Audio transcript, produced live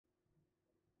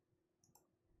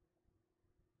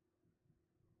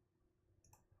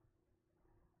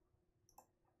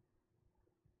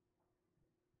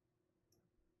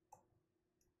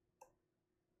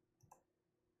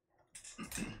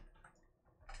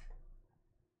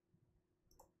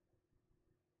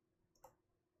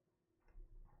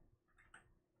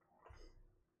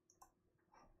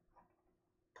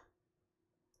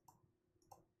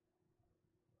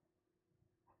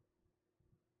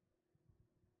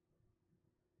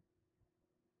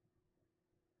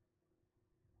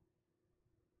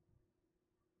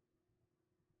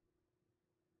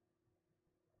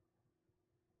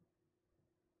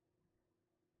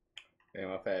Damn,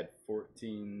 I've had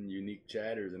 14 unique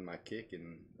chatters in my kick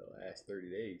in the last 30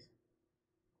 days.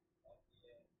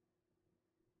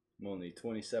 I'm only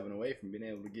 27 away from being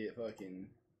able to get fucking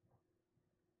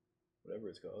whatever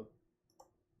it's called.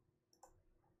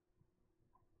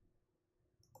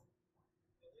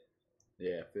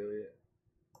 Yeah, affiliate.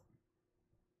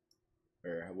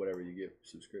 Or whatever you get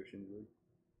subscriptions with.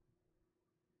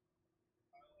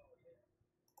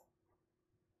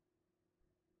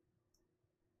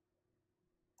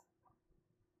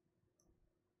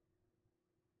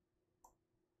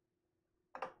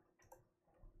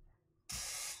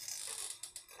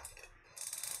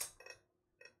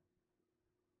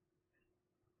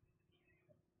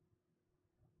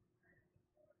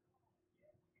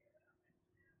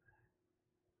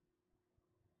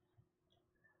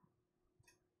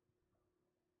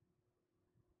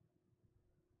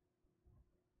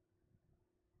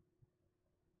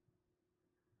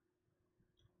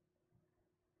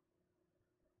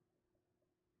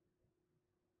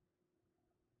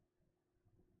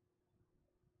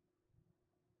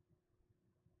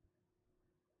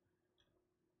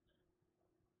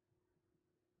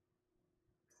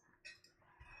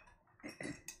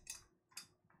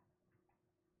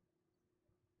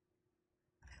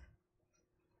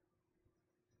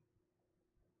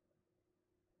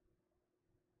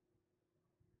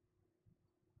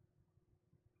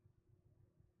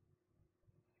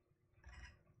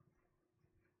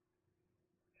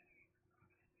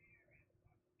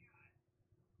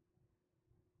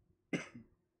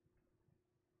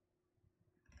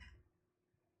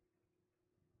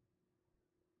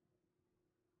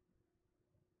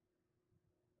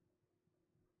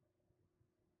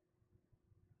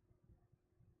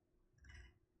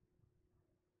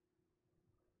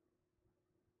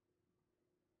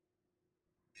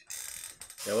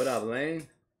 Yo, what up, Lane?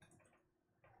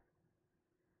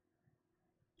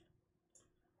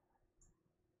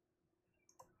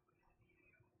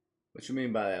 What you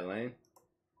mean by that, Lane?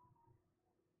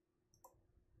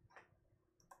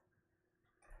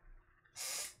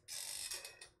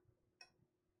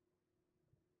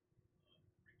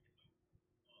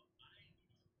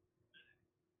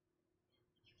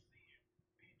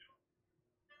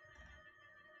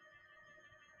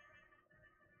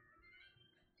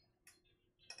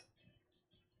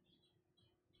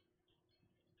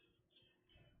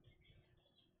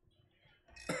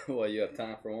 Well, you have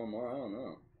time for one more? I don't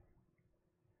know.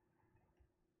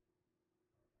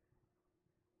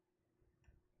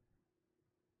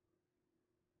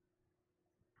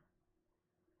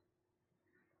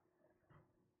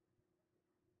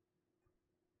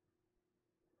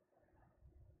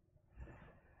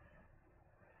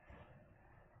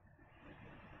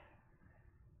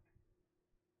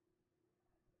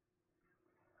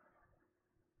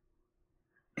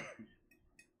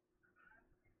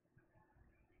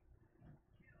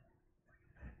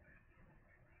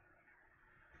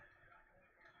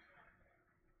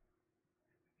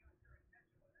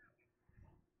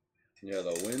 Yeah,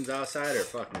 the winds outside are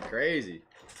fucking crazy.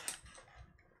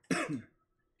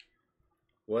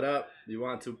 What up? You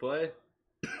want to play?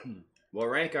 What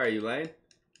rank are you, Lane?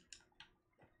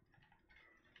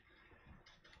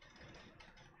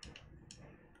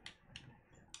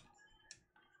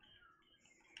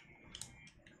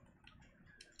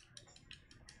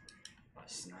 A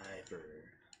sniper.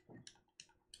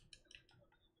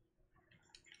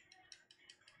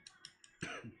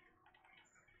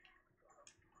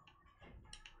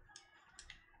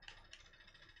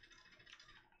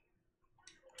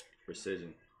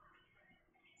 Precision.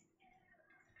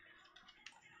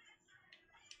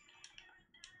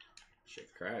 Shit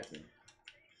cracked me.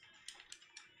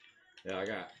 Yeah,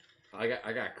 I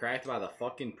got cracked by the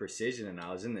fucking precision and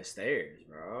I was in the stairs,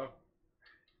 bro.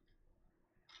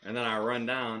 And then I run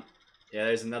down. Yeah,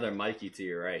 there's another Mikey to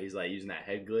your right. He's like using that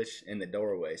head glitch in the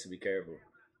doorway, so be careful.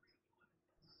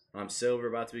 I'm silver,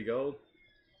 about to be gold.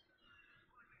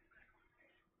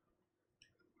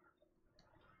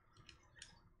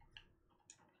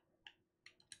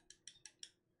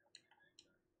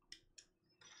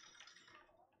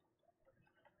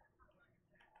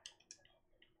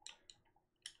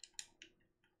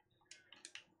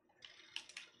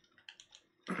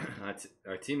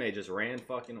 Our teammate just ran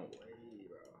fucking away,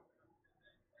 bro.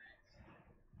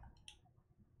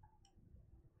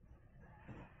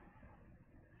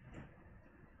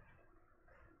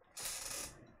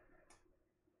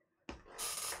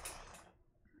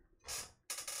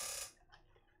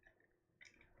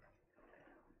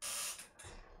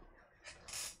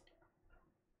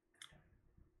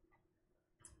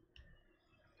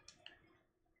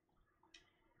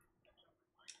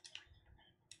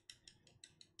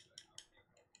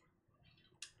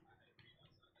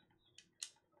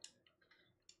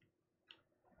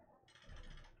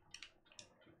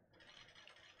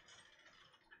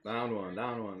 Down one,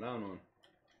 down one, down one.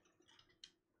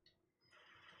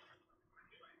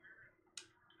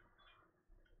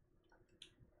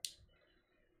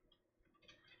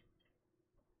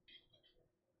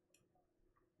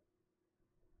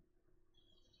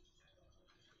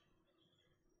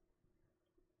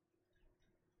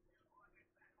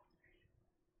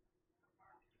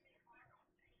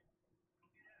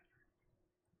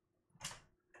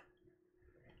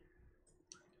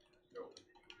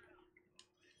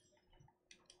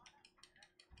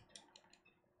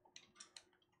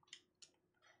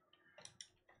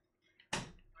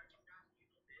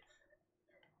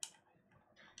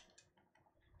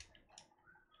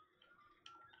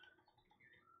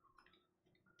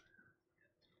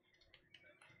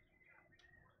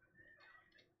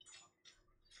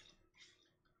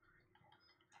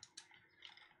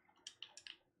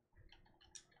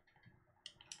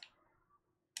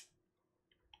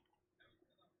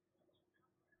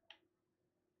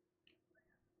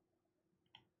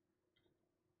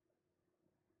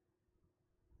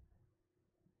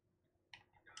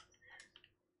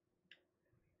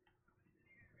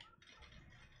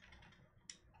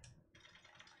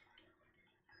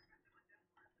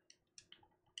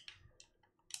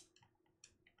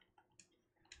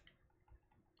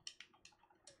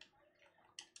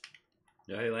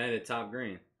 Yo, he landed top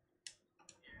green.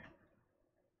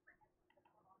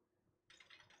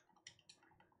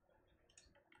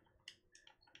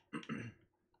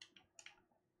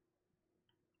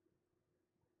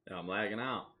 Yo, I'm lagging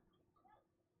out.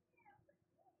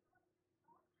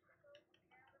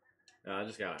 Yo, I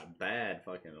just got a bad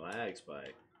fucking lag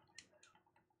spike.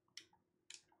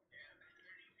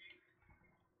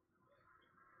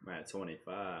 I'm at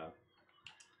 25.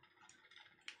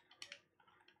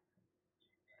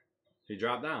 He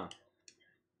dropped down.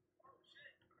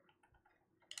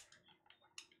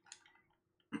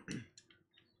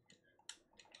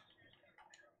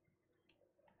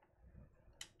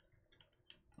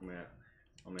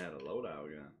 I'm gonna have a loadout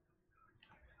again.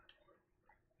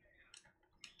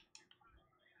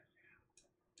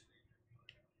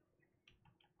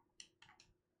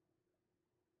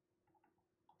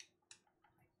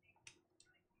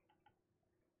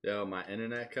 Yo, my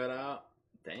internet cut out.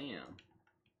 Damn.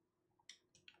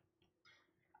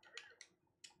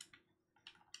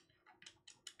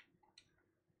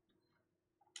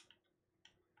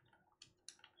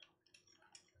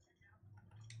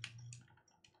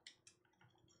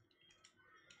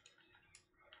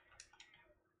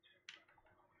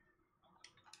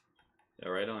 Yeah,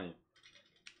 right on you.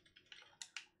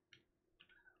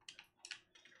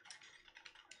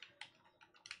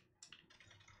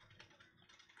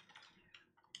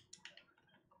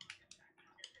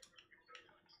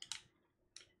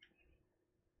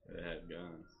 They had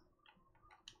guns.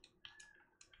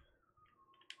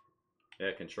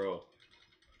 Yeah, control.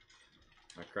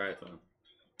 I cried for him.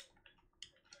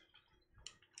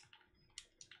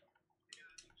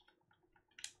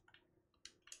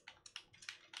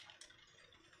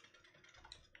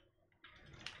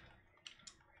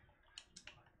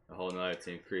 A whole nother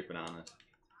team creeping on us.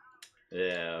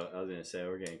 Yeah, I was gonna say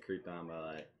we're getting creeped on by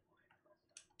like.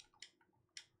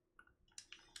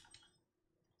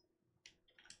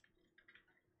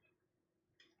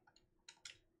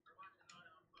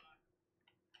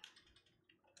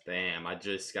 Damn, I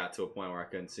just got to a point where I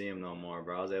couldn't see him no more,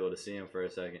 bro. I was able to see him for a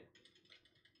second.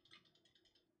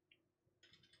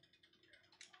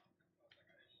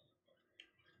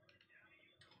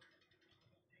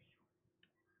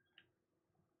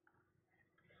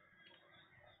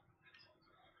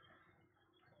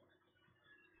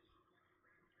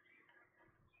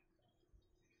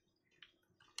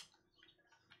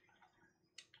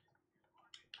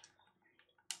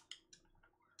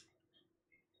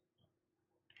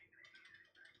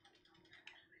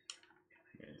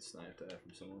 Getting sniped at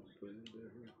from someone completely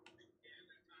different.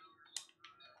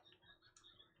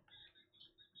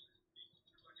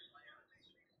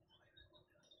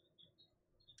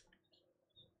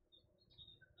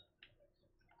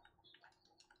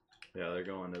 Yeah, they're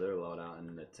going to their loadout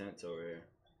in the tents over here.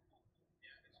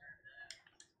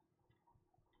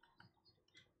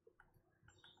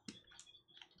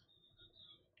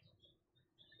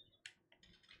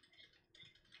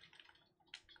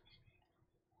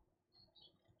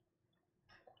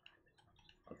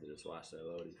 I'll have to just watch that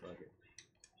loadie, fuck it.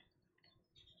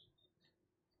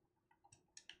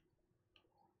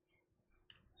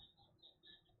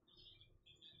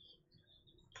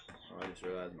 Oh, I just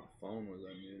realized my phone was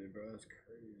unmuted, bro. That's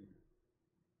crazy.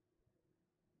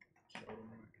 Show them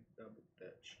I can double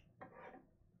dutch.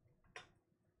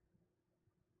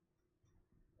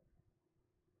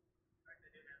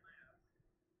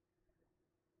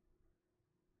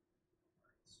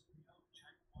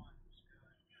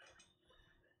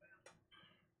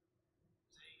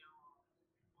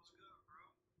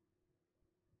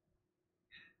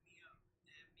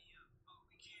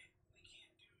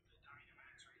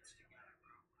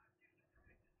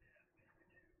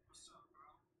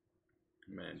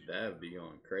 Man, Dev be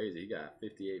going crazy. He got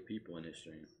 58 people in his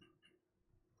stream.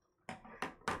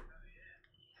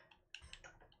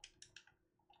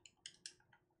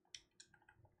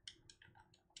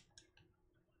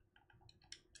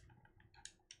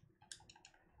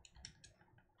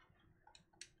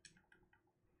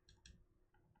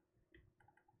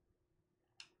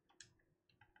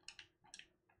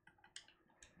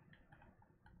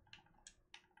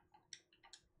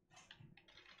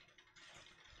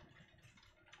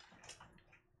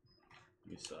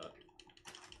 You suck.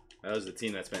 That was the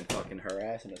team that's been fucking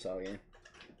harassing us all game.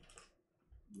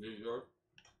 New York?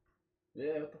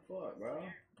 Yeah, what the fuck, bro?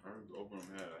 I heard the open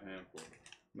had a handful.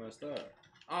 Messed up.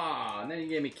 Aw, and then you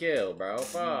gave me killed, bro.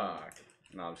 Fuck.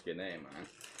 No, I'm just kidding. Hey, man.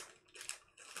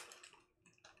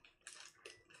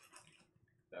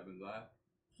 That been live?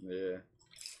 Yeah.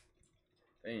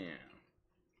 Damn.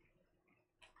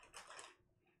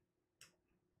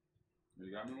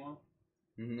 You got me one?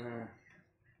 Nah.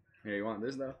 Here, you want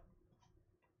this, though?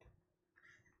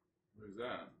 What is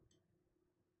that?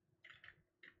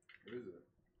 What is it?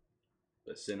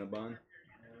 The Cinnabon.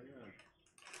 Oh, yeah.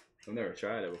 I've never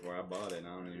tried it before. I bought it, and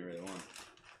I don't even really want it.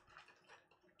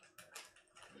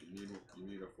 You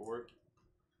need a fourth?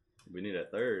 We need a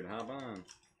third. Hop on.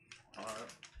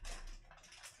 Alright.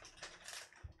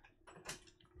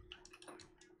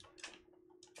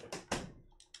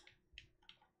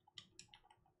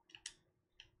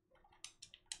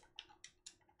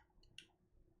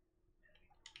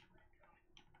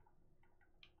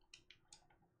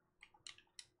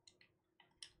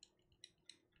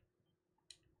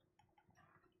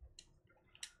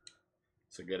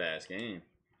 It's a good ass game.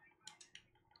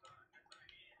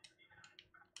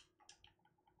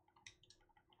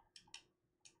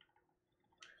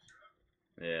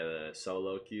 Yeah, the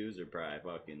solo queues are probably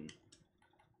fucking.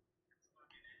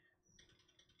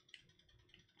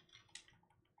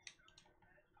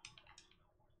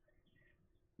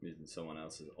 Using someone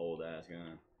else's old ass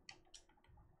gun.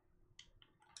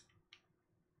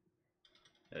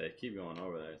 Yeah, they keep going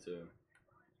over there too.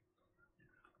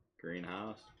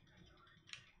 Greenhouse.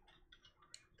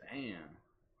 Damn.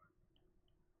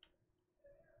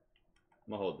 I'm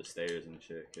gonna hold the stairs and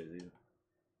shit, cause these.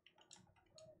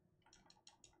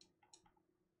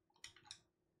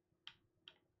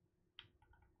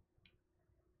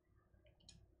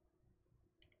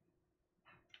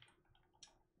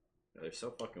 They're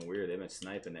so fucking weird. They've been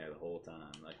sniping there the whole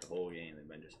time. Like the whole game, they've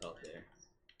been just up there.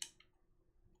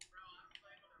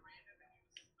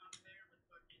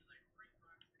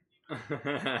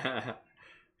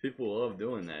 People love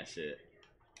doing that shit.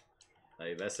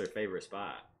 Like that's their favorite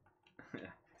spot.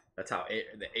 That's how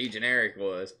the Agent Eric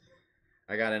was.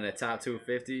 I got in the top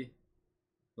 250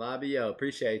 lobby. Yo,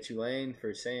 appreciate you, Lane,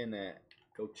 for saying that.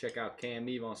 Go check out Cam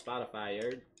Eve on Spotify, you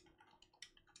heard?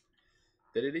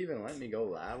 Did it even let me go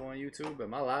live on YouTube?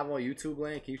 Am I live on YouTube,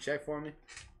 Lane? Can you check for me?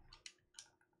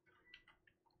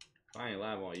 If I ain't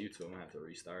live on YouTube, I'm gonna have to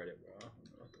restart it, bro.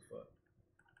 What the fuck?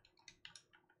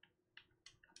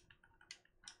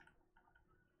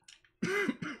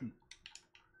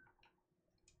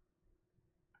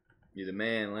 You the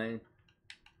man, Lane.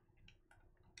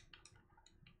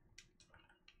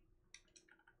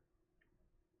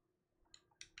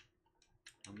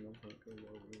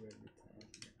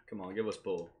 Come on, give us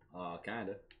pull.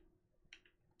 Kinda.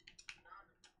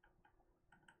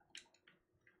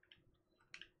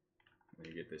 Let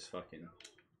me get this fucking.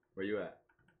 Where you at?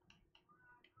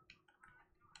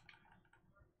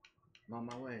 I'm on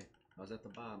my way. I was at the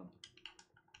bottom.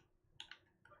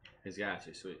 He's got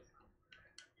you, sweet.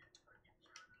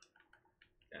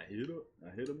 I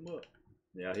hit him up.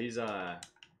 Yeah, he's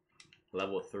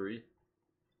level 3.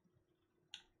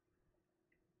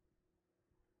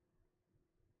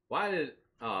 Why did...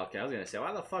 Oh, okay, I was gonna say,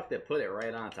 why the fuck they put it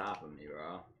right on top of me,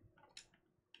 bro?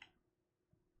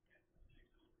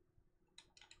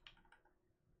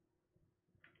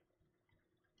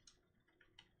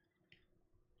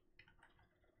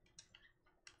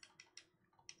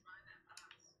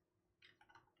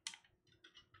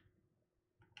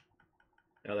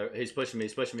 Yeah, he's pushing me,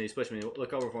 he's pushing me, he's pushing me.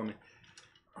 Look over for me.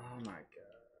 Oh my god.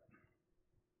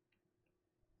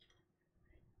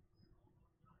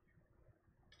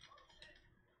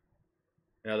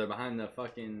 Yeah, they're behind the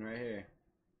fucking right here.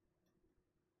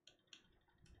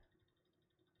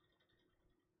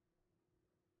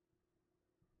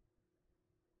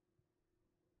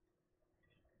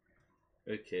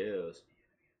 Good kills.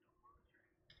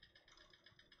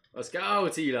 Let's go,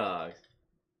 T-Dogs.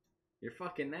 You're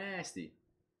fucking nasty.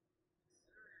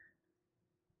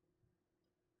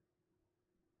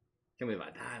 Can't believe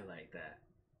I died like that.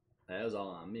 That was all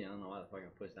on me. I don't know why the fuck I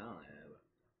pushed down like that. But...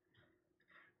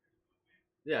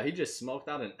 Yeah, he just smoked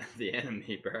out the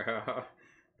enemy, bro. What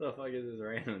the fuck is this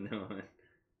random doing?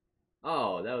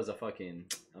 Oh, that was a fucking...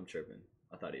 I'm tripping.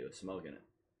 I thought he was smoking it.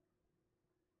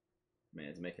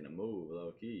 Man's making a move,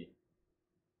 low key.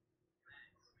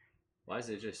 Why is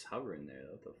it just hovering there?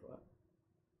 What the fuck?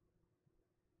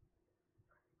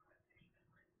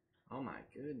 Oh my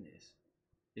goodness.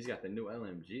 He's got the new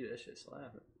LMG. That shit's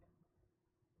slapping.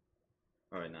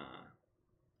 Alright, nah.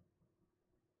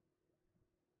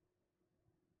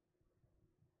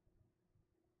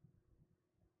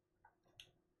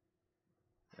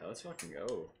 Yeah, let's fucking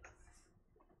go.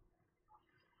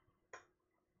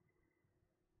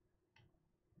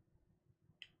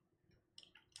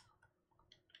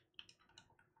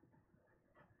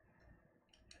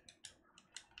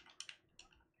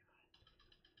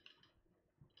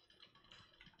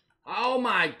 Oh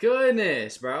my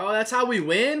goodness, bro. That's how we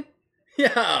win? Yo.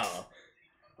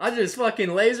 I just fucking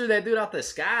lasered that dude out the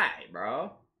sky,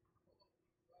 bro.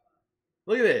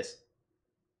 Look at this.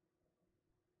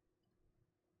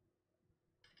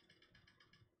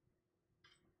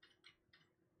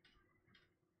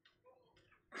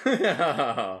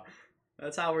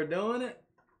 That's how we're doing it?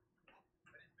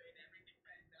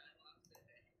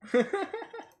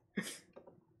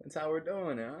 That's how we're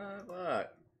doing it, huh? Fuck.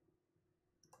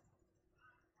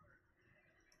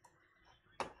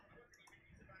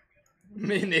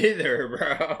 Me neither,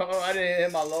 bro. I didn't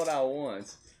hit my loadout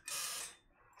once.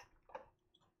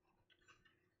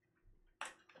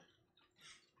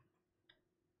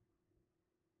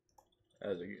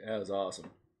 That was awesome.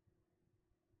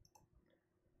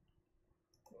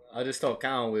 I just told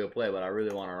Colin we'll play, but I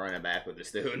really want to run it back with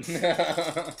this dude. He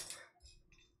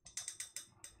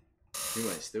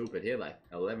went stupid. He had like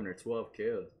 11 or 12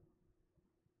 kills.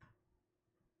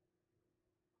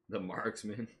 The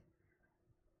marksman.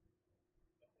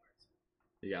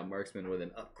 You got marksman with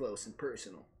an up close and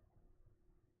personal.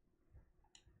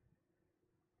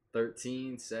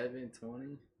 13, 7,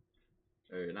 20.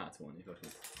 Or not 20, fucking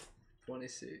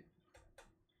 26.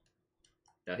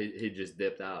 Yeah, he just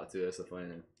dipped out too. That's the funny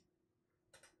thing.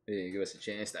 He didn't give us a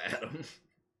chance to add him.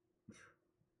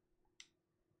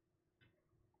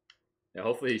 Yeah,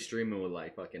 hopefully he's streaming with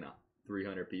like fucking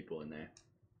 300 people in there.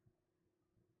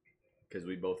 Because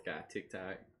we both got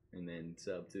TikTok and then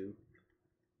sub too.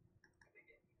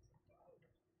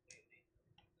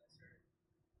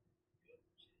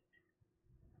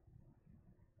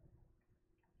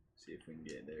 See if we can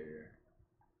get there.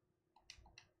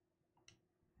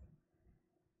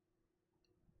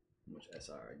 How much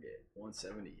SR I get?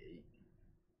 178.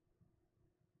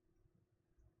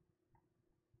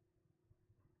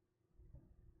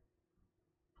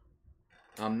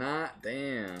 I'm not.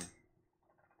 Damn.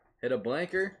 Hit a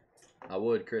blanker? I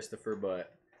would, Christopher,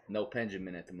 but no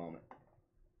Benjamin at the moment.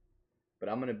 But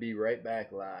I'm gonna be right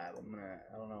back live.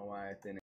 I don't know why it didn't.